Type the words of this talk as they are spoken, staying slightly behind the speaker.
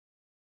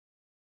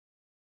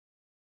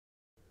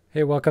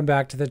Hey, welcome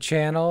back to the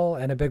channel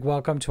and a big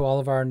welcome to all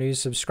of our new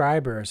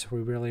subscribers. We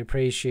really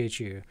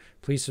appreciate you.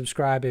 Please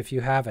subscribe if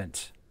you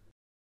haven't.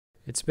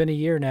 It's been a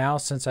year now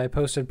since I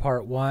posted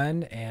part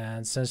 1,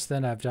 and since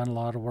then I've done a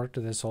lot of work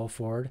to this old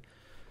Ford.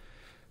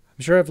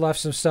 I'm sure I've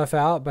left some stuff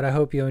out, but I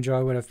hope you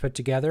enjoy what I've put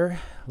together.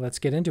 Let's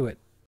get into it.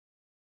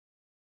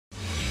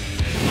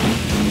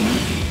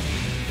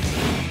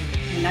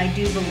 And I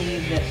do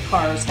believe that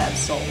cars have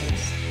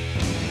souls.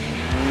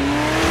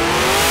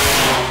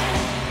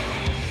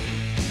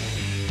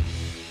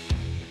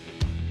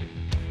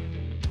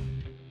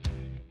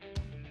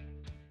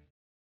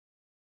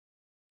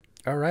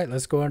 All right,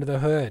 let's go under the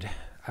hood.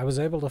 I was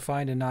able to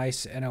find a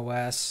nice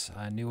NOS,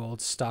 a new old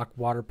stock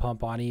water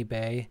pump on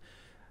eBay.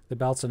 The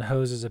belts and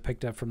hoses I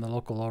picked up from the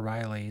local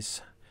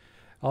O'Reilly's.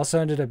 Also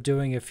ended up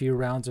doing a few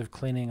rounds of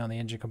cleaning on the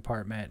engine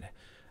compartment.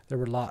 There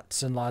were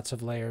lots and lots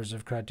of layers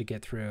of crud to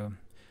get through.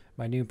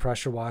 My new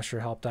pressure washer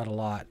helped out a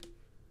lot.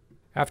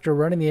 After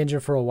running the engine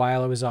for a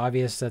while, it was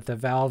obvious that the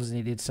valves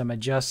needed some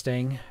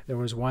adjusting. There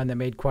was one that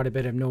made quite a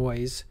bit of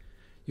noise.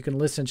 You can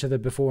listen to the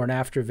before and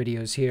after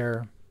videos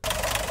here.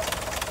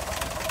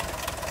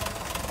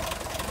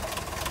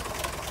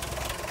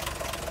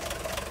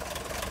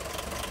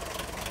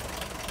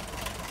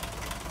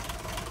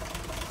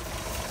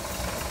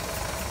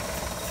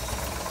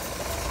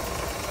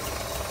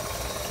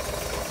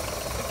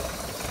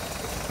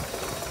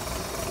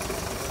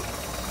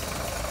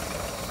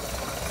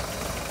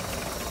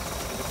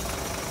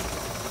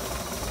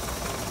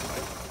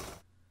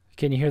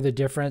 Can you hear the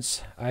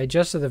difference? I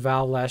adjusted the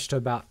valve lash to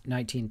about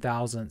 19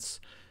 thousandths.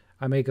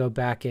 I may go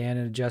back in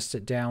and adjust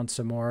it down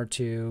some more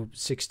to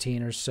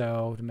 16 or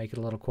so to make it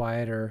a little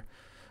quieter.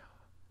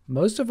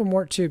 Most of them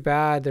weren't too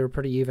bad. They were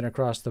pretty even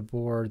across the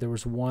board. There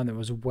was one that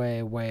was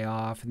way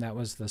off, and that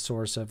was the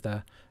source of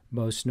the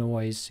most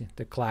noise,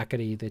 the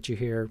clackety that you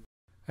hear.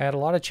 I had a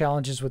lot of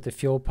challenges with the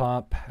fuel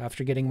pump.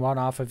 After getting one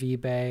off of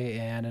eBay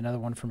and another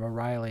one from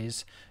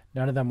O'Reilly's,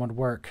 none of them would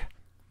work.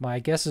 My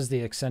guess is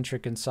the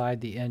eccentric inside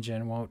the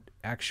engine won't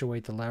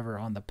actuate the lever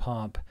on the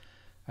pump.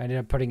 I ended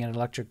up putting an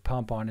electric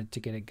pump on it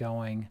to get it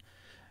going.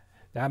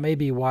 That may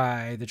be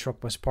why the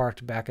truck was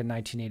parked back in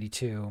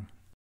 1982.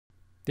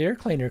 The air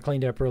cleaner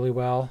cleaned up really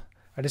well.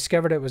 I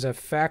discovered it was a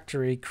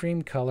factory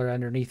cream color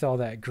underneath all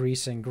that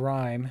grease and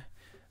grime.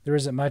 There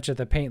isn't much of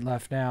the paint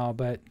left now,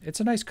 but it's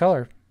a nice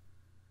color.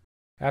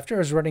 After I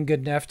was running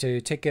good enough to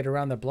take it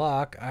around the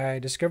block, I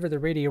discovered the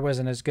radiator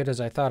wasn't as good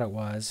as I thought it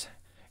was.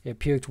 It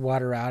puked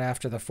water out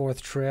after the 4th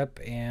trip,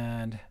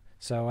 and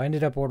so I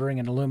ended up ordering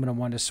an aluminum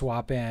one to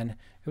swap in.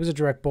 It was a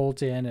direct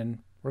bolt in and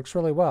works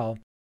really well.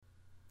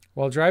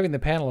 While driving the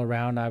panel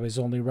around, I was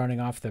only running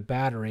off the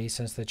battery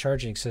since the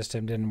charging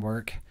system didn't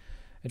work.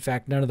 In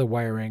fact, none of the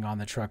wiring on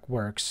the truck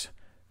works.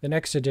 The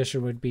next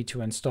addition would be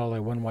to install a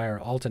 1-wire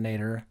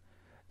alternator.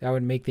 That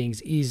would make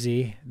things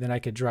easy. Then I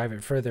could drive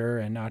it further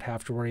and not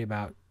have to worry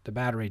about the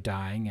battery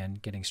dying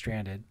and getting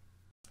stranded.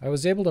 I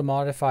was able to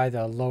modify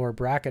the lower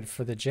bracket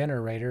for the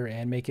generator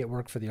and make it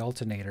work for the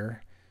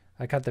alternator.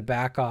 I cut the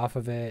back off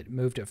of it,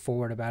 moved it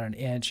forward about 1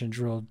 inch, and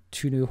drilled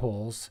 2 new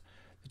holes.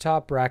 The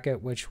top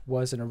bracket, which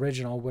was an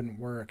original, wouldn't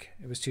work.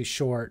 It was too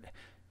short.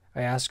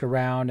 I asked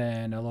around,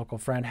 and a local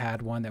friend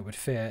had one that would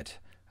fit.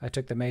 I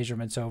took the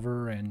measurements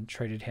over and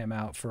traded him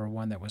out for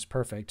one that was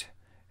perfect.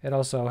 It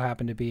also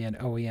happened to be an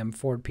OEM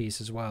Ford piece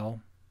as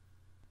well.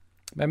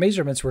 My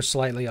measurements were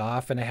slightly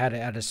off, and I had to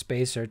add a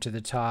spacer to the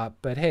top,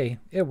 but hey,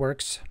 it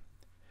works.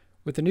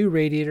 With the new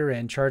radiator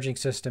and charging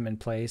system in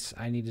place,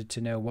 I needed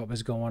to know what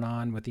was going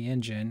on with the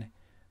engine.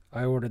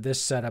 I ordered this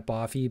setup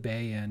off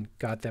eBay and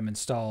got them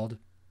installed.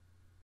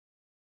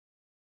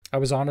 I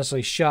was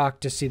honestly shocked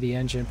to see the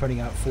engine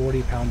putting out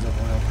 40 pounds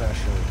of oil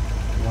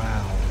pressure.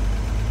 Wow.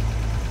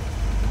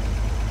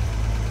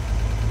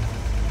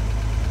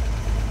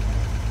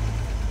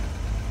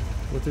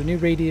 With the new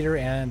radiator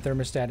and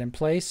thermostat in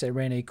place, it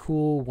ran a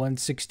cool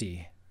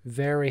 160.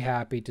 Very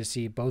happy to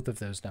see both of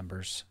those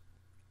numbers.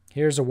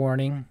 Here's a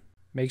warning.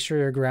 Make sure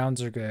your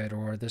grounds are good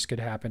or this could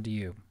happen to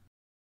you.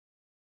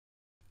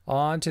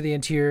 On to the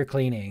interior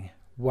cleaning.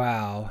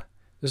 Wow,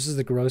 this is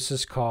the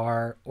grossest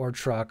car or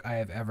truck I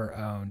have ever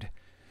owned.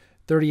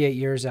 38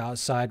 years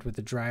outside with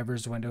the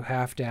driver's window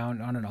half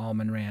down on an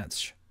almond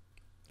ranch.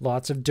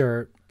 Lots of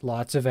dirt,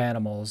 lots of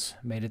animals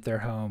made it their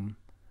home.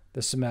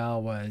 The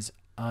smell was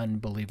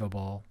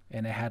unbelievable,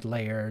 and it had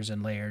layers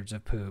and layers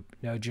of poop.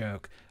 No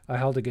joke. I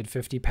held a good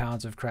 50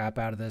 pounds of crap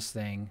out of this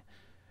thing.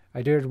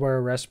 I did wear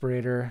a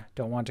respirator.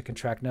 Don't want to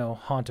contract no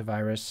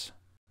hantavirus.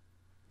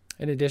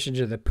 In addition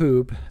to the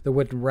poop, the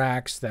wooden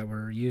racks that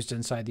were used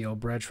inside the old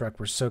bread truck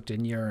were soaked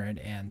in urine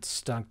and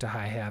stunk to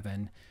high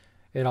heaven.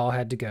 It all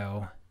had to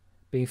go.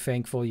 Being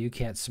thankful you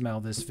can't smell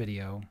this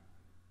video.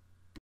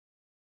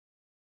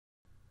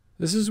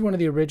 This is one of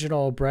the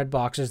original bread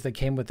boxes that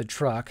came with the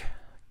truck.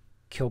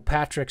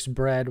 Kilpatrick's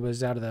bread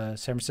was out of the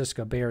San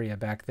Francisco Bay Area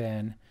back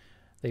then.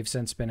 They've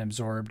since been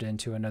absorbed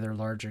into another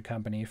larger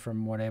company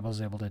from what I was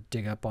able to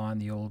dig up on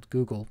the old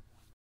Google.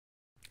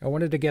 I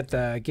wanted to get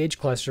the gauge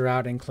cluster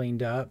out and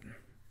cleaned up.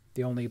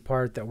 The only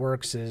part that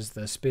works is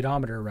the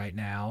speedometer right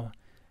now.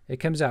 It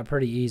comes out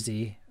pretty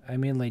easy. I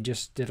mainly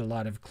just did a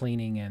lot of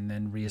cleaning and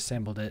then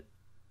reassembled it.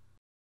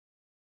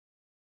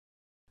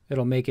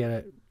 It'll make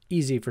it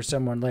easy for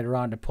someone later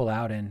on to pull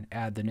out and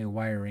add the new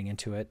wiring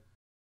into it.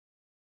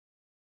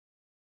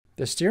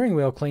 The steering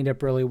wheel cleaned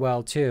up really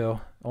well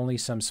too, only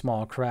some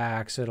small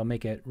cracks. It'll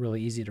make it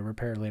really easy to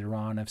repair later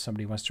on if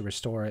somebody wants to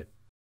restore it.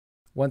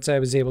 Once I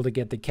was able to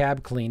get the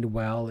cab cleaned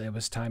well, it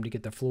was time to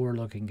get the floor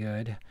looking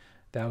good.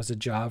 That was a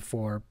job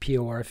for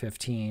POR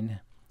 15.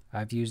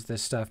 I've used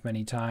this stuff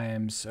many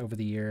times over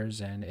the years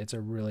and it's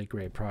a really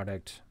great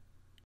product.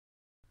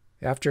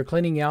 After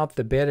cleaning out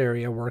the bed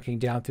area, working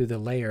down through the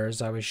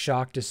layers, I was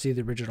shocked to see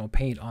the original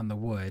paint on the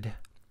wood.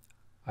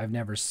 I've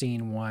never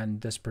seen one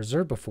this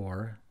preserved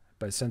before,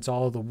 but since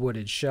all of the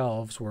wooded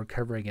shelves were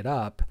covering it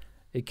up,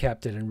 it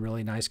kept it in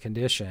really nice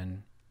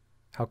condition.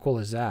 How cool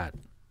is that?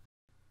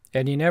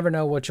 And you never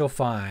know what you'll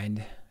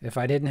find. If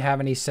I didn't have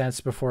any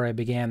sense before I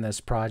began this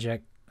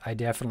project, I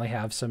definitely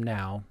have some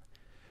now.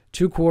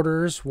 2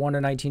 quarters, one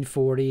in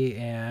 1940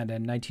 and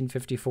in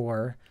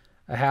 1954,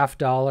 a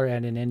 $50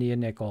 and an Indian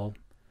nickel.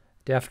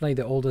 Definitely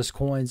the oldest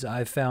coins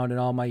I've found in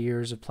all my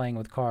years of playing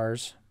with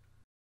cars.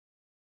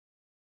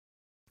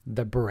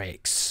 The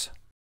brakes.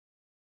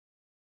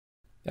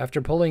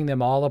 After pulling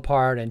them all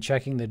apart and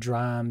checking the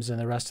drums and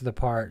the rest of the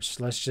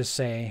parts, let's just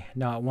say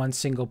not one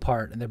single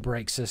part in the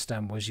brake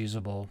system was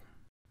usable.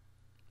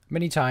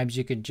 Many times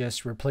you could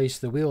just replace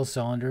the wheel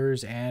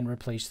cylinders and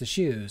replace the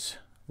shoes.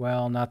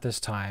 Well, not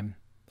this time.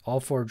 All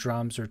 4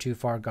 drums were too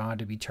far gone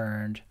to be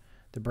turned.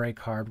 The brake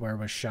hardware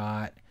was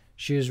shot,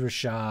 shoes were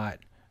shot,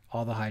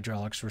 all the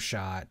hydraulics were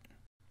shot.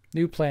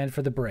 New plan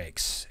for the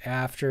brakes.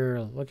 After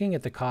looking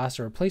at the cost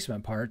of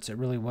replacement parts, it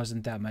really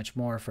wasn't that much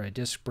more for a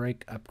disc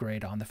brake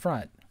upgrade on the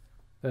front.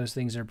 Those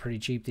things are pretty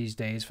cheap these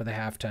days for the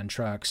half-ton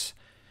trucks.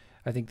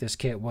 I think this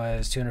kit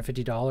was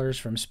 $250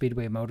 from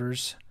Speedway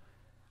Motors.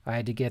 I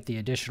had to get the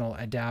additional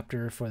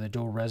adapter for the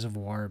dual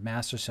reservoir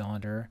master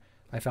cylinder.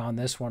 I found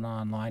this one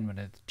online with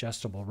an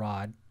adjustable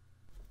rod.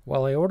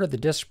 While I ordered the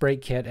disc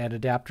brake kit and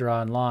adapter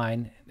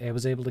online, I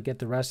was able to get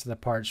the rest of the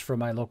parts from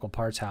my local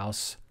parts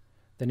house.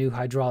 The new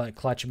hydraulic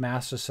clutch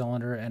master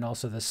cylinder and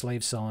also the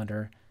slave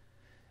cylinder.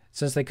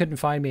 Since they couldn't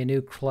find me a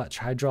new clutch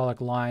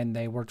hydraulic line,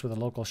 they worked with a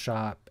local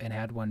shop and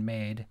had one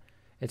made.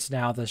 It's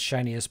now the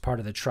shiniest part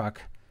of the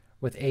truck.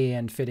 With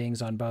AN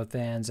fittings on both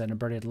ends and a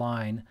braided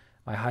line,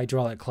 my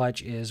hydraulic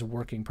clutch is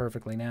working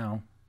perfectly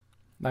now.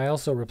 I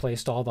also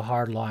replaced all the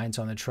hard lines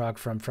on the truck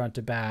from front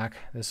to back.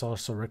 This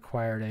also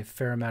required a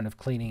fair amount of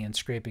cleaning and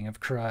scraping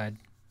of crud,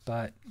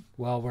 but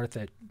well worth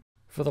it.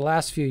 For the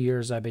last few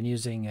years, I've been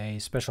using a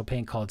special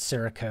paint called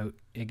Cerakote.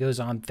 It goes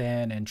on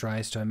thin and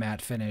dries to a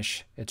matte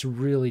finish. It's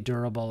really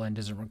durable and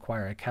doesn't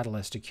require a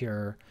catalyst to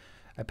cure.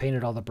 I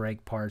painted all the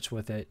brake parts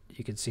with it.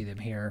 You can see them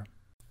here.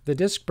 The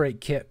disc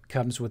brake kit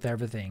comes with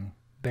everything: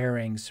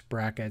 bearings,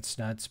 brackets,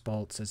 nuts,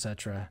 bolts,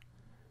 etc.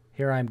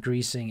 Here I'm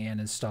greasing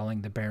and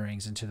installing the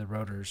bearings into the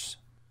rotors.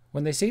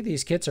 When they say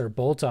these kits are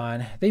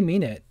bolt-on, they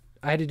mean it.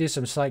 I had to do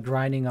some slight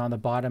grinding on the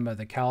bottom of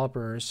the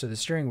calipers so the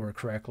steering worked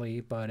correctly,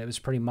 but it was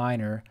pretty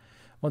minor.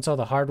 Once all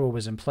the hardware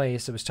was in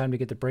place, it was time to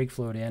get the brake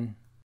fluid in.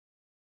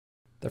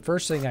 The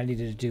first thing I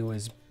needed to do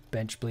was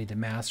bench bleed the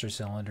master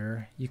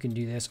cylinder. You can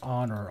do this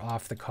on or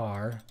off the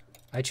car.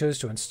 I chose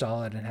to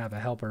install it and have a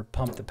helper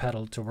pump the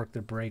pedal to work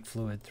the brake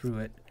fluid through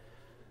it.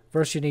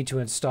 First you need to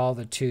install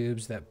the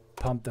tubes that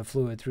pump the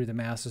fluid through the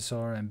master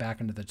cylinder and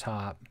back into the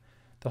top.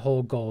 The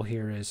whole goal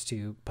here is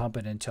to pump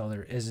it until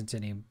there isn't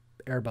any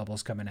air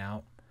bubbles coming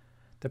out.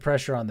 The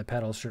pressure on the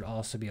pedal should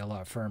also be a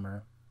lot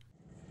firmer.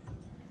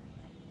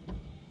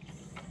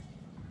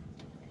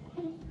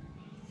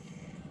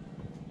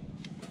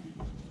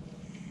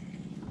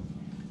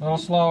 A little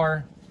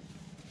slower.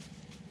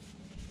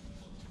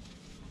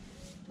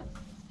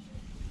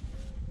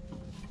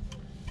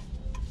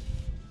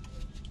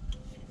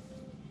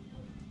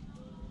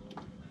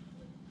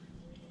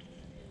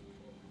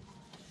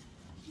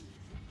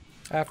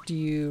 After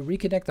you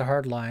reconnect the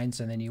hard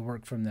lines and then you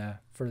work from the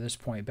furthest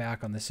point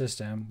back on the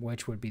system,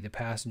 which would be the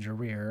passenger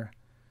rear,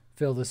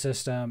 fill the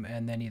system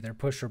and then either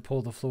push or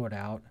pull the fluid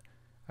out.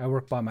 I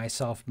work by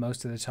myself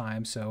most of the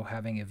time, so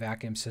having a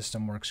vacuum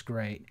system works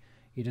great.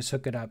 You just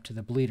hook it up to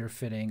the bleeder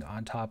fitting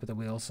on top of the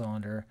wheel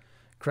cylinder,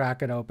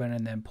 crack it open,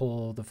 and then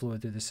pull the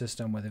fluid through the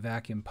system with a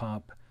vacuum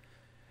pump.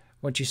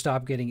 Once you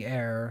stop getting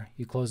air,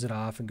 you close it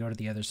off and go to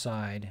the other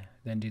side,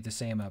 then do the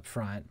same up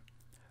front.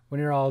 When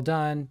you're all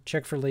done,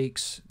 check for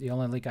leaks. The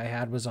only leak I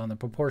had was on the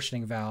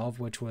proportioning valve,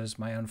 which was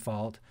my own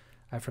fault.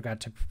 I forgot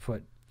to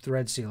put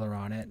thread sealer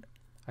on it.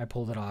 I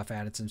pulled it off,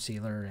 added some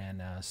sealer,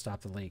 and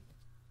stopped the leak.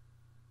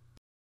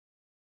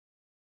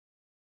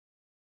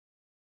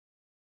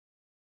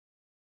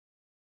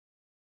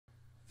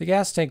 The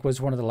gas tank was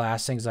one of the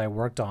last things I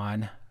worked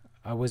on.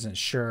 I wasn't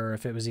sure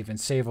if it was even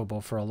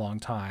savable for a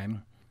long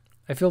time.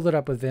 I filled it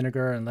up with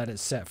vinegar and let it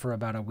set for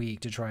about a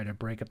week to try to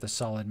break up the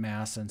solid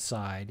mass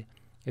inside.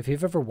 If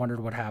you've ever wondered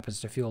what happens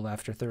to fuel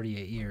after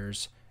 38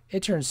 years,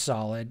 it turns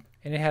solid,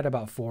 and it had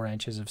about 4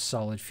 inches of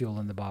solid fuel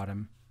in the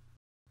bottom.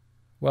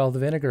 Well, the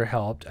vinegar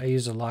helped. I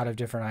used a lot of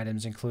different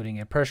items, including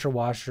a pressure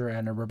washer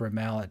and a rubber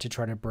mallet to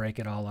try to break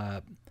it all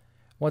up.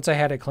 Once I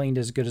had it cleaned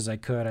as good as I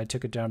could, I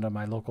took it down to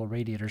my local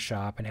radiator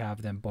shop and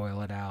have them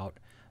boil it out.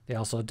 They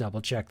also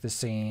double-checked the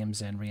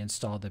seams and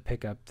reinstalled the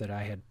pickup that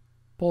I had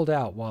pulled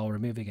out while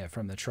removing it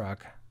from the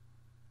truck.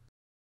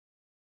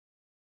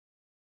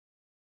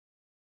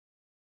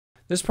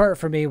 This part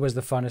for me was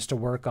the funnest to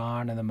work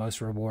on and the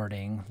most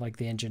rewarding. Like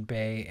the engine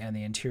bay and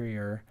the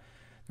interior,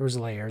 there was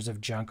layers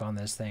of junk on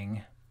this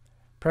thing.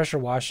 Pressure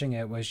washing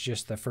it was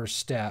just the first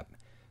step.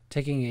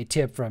 Taking a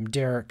tip from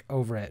Derek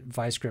over at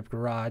Vice Grip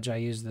Garage, I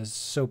used the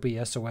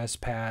soapy SOS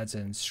pads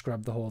and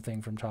scrubbed the whole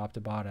thing from top to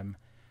bottom.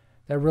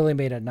 That really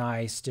made a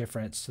nice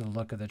difference to the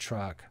look of the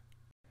truck.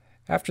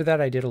 After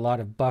that, I did a lot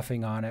of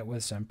buffing on it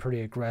with some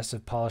pretty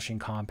aggressive polishing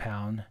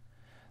compound.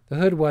 The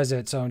hood was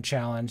its own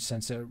challenge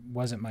since there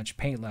wasn't much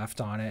paint left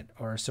on it,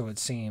 or so it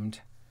seemed.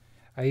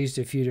 I used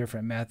a few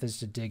different methods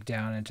to dig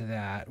down into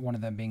that, one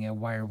of them being a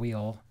wire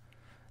wheel.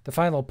 The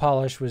final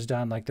polish was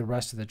done like the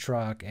rest of the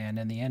truck, and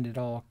in the end it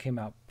all came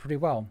out pretty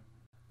well.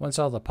 Once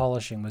all the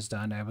polishing was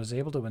done, I was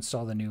able to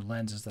install the new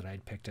lenses that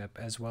I'd picked up,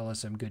 as well as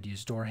some good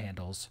used door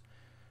handles.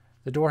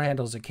 The door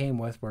handles it came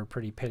with were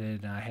pretty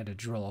pitted, and I had to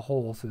drill a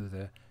hole through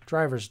the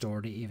driver's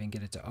door to even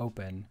get it to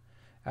open.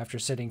 After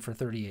sitting for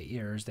 38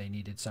 years, they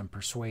needed some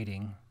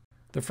persuading.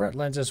 The front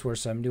lenses were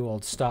some new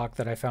old stock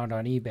that I found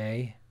on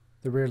eBay.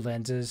 The rear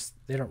lenses,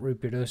 they don't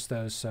reproduce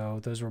those,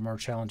 so those were more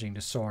challenging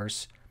to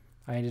source.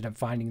 I ended up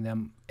finding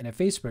them in a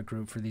Facebook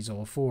group for these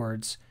old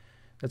Fords.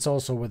 That's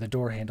also where the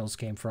door handles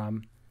came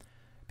from.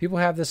 People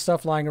have this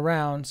stuff lying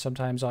around.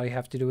 Sometimes all you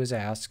have to do is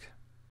ask.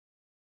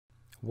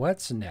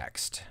 What's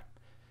next?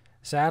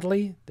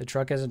 Sadly, the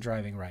truck isn't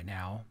driving right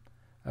now.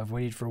 I've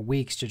waited for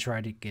weeks to try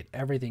to get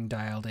everything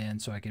dialed in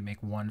so I can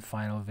make one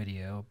final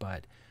video,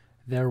 but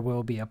there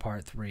will be a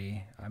part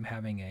 3. I'm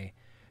having a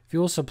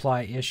fuel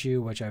supply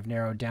issue, which I've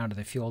narrowed down to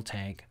the fuel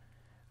tank.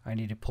 I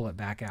need to pull it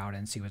back out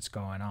and see what's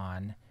going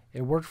on.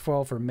 It worked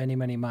well for many,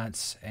 many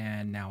months,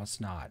 and now it's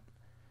not.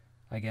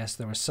 I guess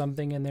there was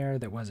something in there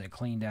that wasn't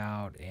cleaned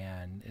out,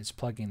 and it's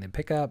plugging the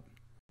pickup.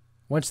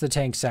 Once the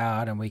tank's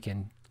out and we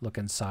can look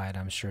inside,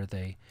 I'm sure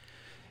the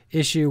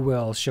issue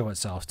will show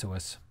itself to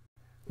us.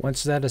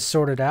 Once that is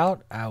sorted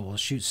out, I will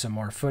shoot some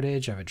more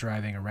footage of it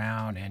driving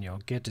around, and you'll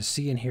get to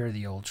see and hear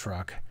the old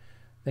truck.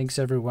 Thanks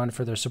everyone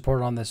for their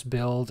support on this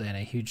build, and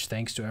a huge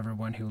thanks to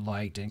everyone who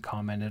liked and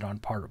commented on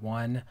part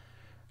 1.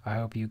 I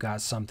hope you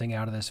got something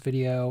out of this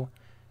video.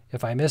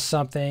 If I missed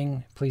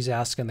something, please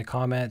ask in the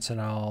comments and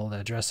I'll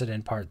address it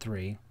in part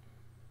 3.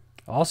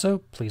 Also,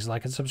 please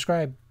like and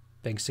subscribe.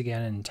 Thanks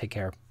again and take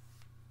care.